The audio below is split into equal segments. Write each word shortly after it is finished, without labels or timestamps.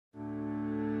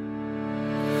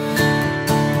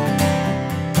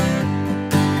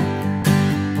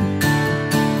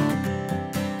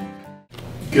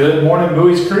Good morning,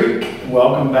 Buies Creek.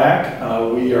 Welcome back.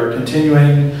 We are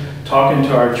continuing talking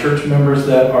to our church members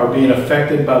that are being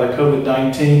affected by the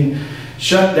COVID-19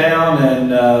 shutdown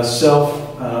and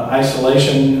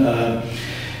self-isolation.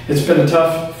 It's been a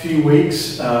tough few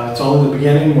weeks. It's only the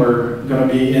beginning. We're going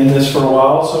to be in this for a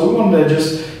while. So we wanted to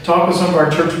just talk with some of our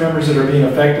church members that are being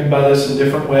affected by this in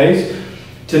different ways.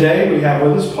 Today we have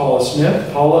with us Paula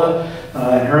Smith. Paula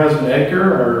and her husband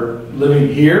Edgar are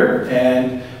living here,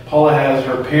 and Paula has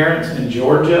her parents in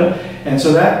Georgia, and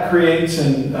so that creates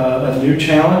a new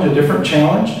challenge, a different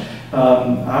challenge.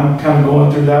 I'm kind of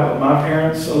going through that with my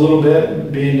parents a little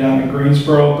bit, being down in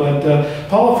Greensboro. But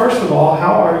Paula, first of all,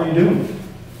 how are you doing?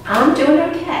 I'm doing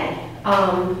okay.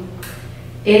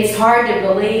 It's hard to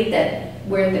believe that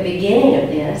we're at the beginning of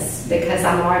this because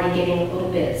I'm already getting a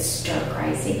little bit stir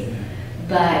crazy,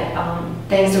 but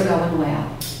things are going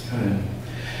well. Good.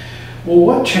 Well,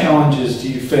 what challenges do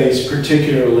you face,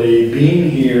 particularly being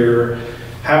here,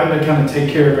 having to kind of take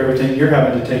care of everything you're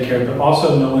having to take care of, but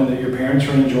also knowing that your parents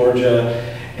are in Georgia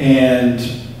and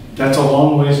that's a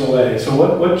long ways away? So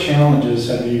what challenges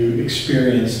have you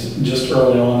experienced just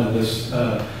early on in this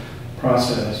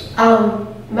process?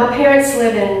 My parents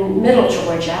live in Middle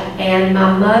Georgia, and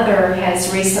my mother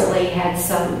has recently had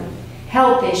some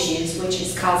health issues, which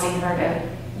is causing her to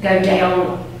go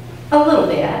down a little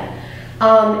bit.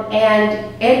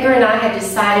 And Edgar and I had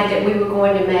decided that we were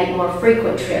going to make more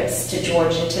frequent trips to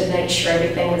Georgia to make sure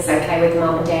everything was okay with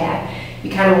Mom and Dad. You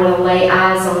kind of want to lay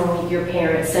eyes on your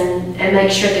parents and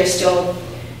make sure they're still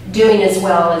doing as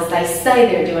well as they say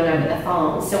they're doing over the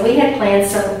phone. So we had planned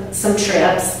some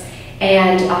trips,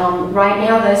 and right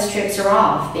now those trips are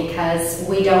off because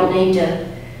we don't need to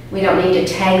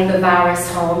take the virus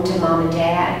home to Mom and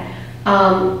Dad.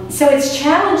 So it's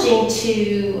challenging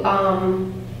to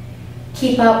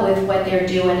keep up with what they're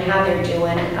doing, how they're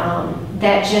doing.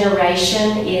 That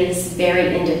generation is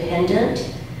very independent.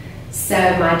 So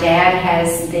my dad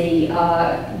has the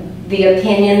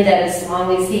opinion that as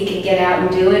long as he can get out and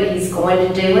do it, he's going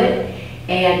to do it.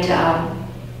 And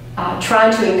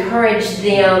trying to encourage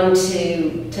them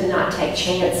to not take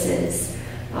chances.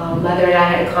 Mother and I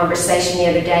had a conversation the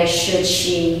other day, should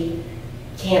she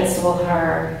cancel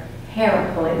her hair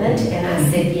appointment, and I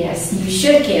said, yes, you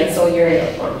should cancel your hair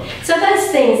appointment. So those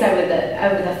things over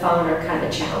the phone are kind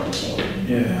of challenging.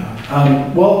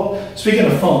 Yeah. Well, speaking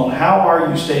of phone, how are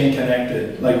you staying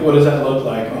connected? Like, what does that look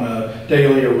like on a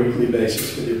daily or weekly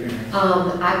basis with your parents?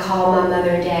 I call my mother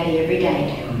and daddy every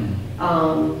day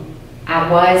now. I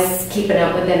was keeping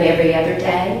up with them every other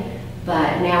day,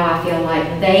 but now I feel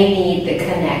like they need the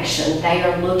connection. They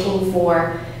are looking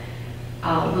for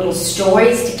little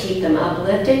stories to keep them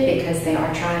uplifted because they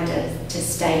are trying to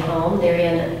stay home. They're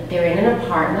in an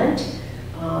apartment,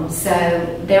 so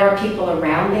there are people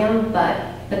around them, but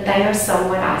they are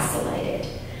somewhat isolated.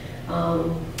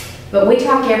 But we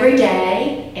talk every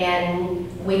day, and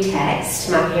we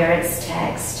text. My parents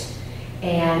text,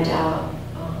 and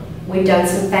we've done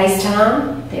some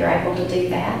FaceTime. They're able to do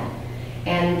that,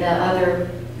 and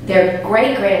their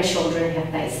great-grandchildren have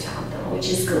FaceTime, which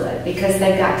is good because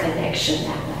they've got connection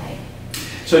that way.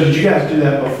 So did you guys do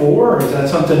that before, or is that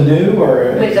something new?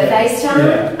 Or with the FaceTime?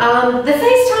 Yeah. The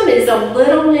FaceTime is a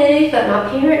little new, but my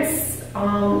parents,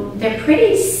 they're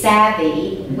pretty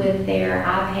savvy with their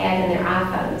iPad and their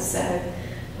iPhone, so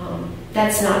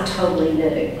that's not totally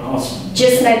new. Awesome.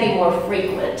 Just maybe more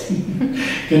frequent.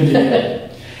 Good to hear.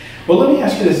 Well, let me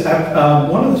ask you this.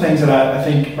 One of the things that I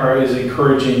think is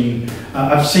encouraging,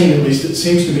 I've seen, at least it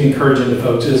seems to be encouraging to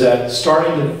folks, is that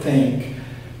starting to think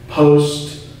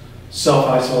post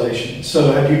self-isolation.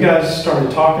 So have you guys started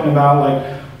talking about like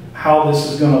how this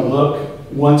is going to look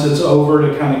once it's over,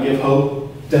 to kind of give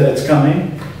hope that it's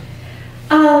coming?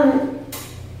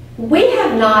 We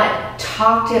have not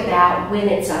talked about when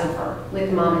it's over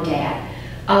with Mom and Dad.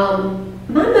 My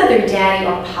mother and daddy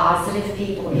are positive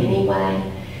people anyway.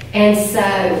 And so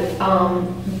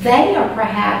they are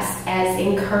perhaps as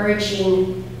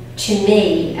encouraging to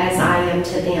me as I am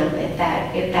to them, if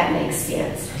that makes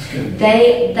sense.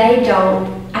 They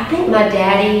don't. I think my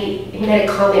daddy, he made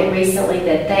a comment recently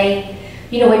that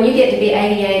when you get to be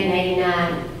 88 and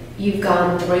 89, you've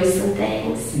gone through some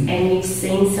things and you've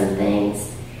seen some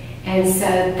things, and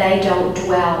so they don't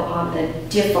dwell on the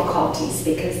difficulties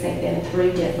because they've been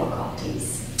through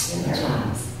difficulties in their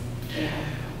lives. Yeah.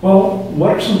 Well,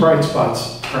 what are some bright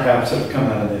spots, perhaps, that have come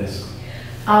out of this?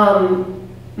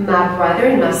 My brother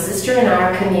and my sister and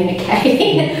I are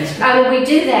communicating. We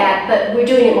do that, but we're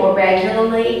doing it more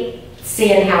regularly,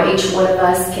 seeing how each one of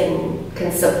us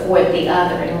can support the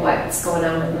other and what's going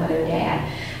on with Mother and Dad.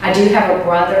 I do have a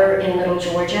brother in Middle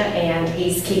Georgia, and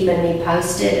he's keeping me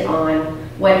posted on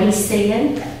what he's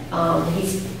seeing.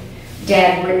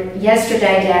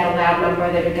 Yesterday, Dad allowed my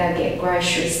brother to go get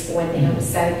groceries for them,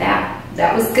 so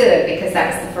that was good because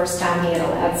that was the first time he had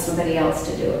allowed somebody else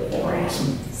to do it for him.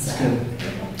 Awesome. That's good.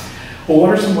 Well, what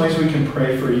are some ways we can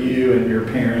pray for you and your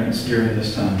parents during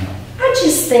this time? I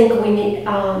just think we need,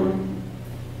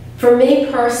 for me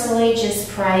personally,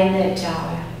 just pray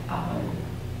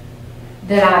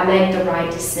that I make the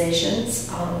right decisions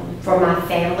for my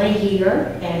family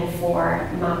here and for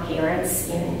my parents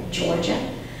in Georgia.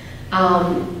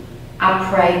 I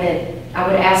pray that I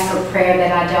would ask for prayer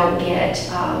that I don't get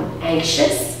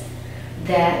anxious,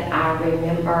 that I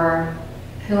remember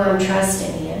who I'm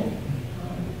trusting in.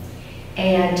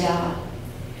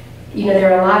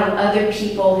 There are a lot of other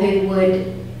people who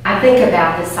would, I think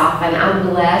about this often. I'm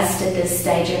blessed at this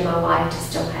stage in my life to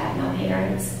still have my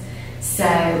parents. So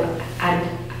I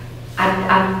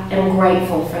am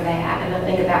grateful for that. And I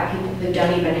think about people who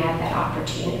don't even have that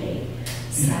opportunity.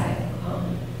 So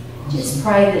just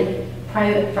pray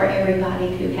for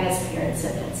everybody who has parents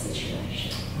in that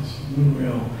situation. We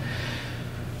will.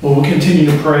 Well, we'll continue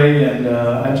to pray, and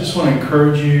I just want to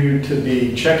encourage you to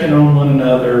be checking on one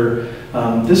another.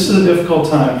 This is a difficult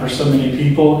time for so many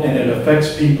people, and it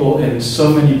affects people in so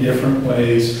many different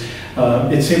ways.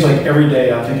 It seems like every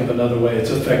day I think of another way it's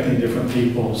affecting different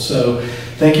people. So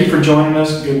thank you for joining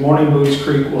us. Good morning, Buies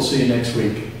Creek. We'll see you next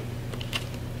week.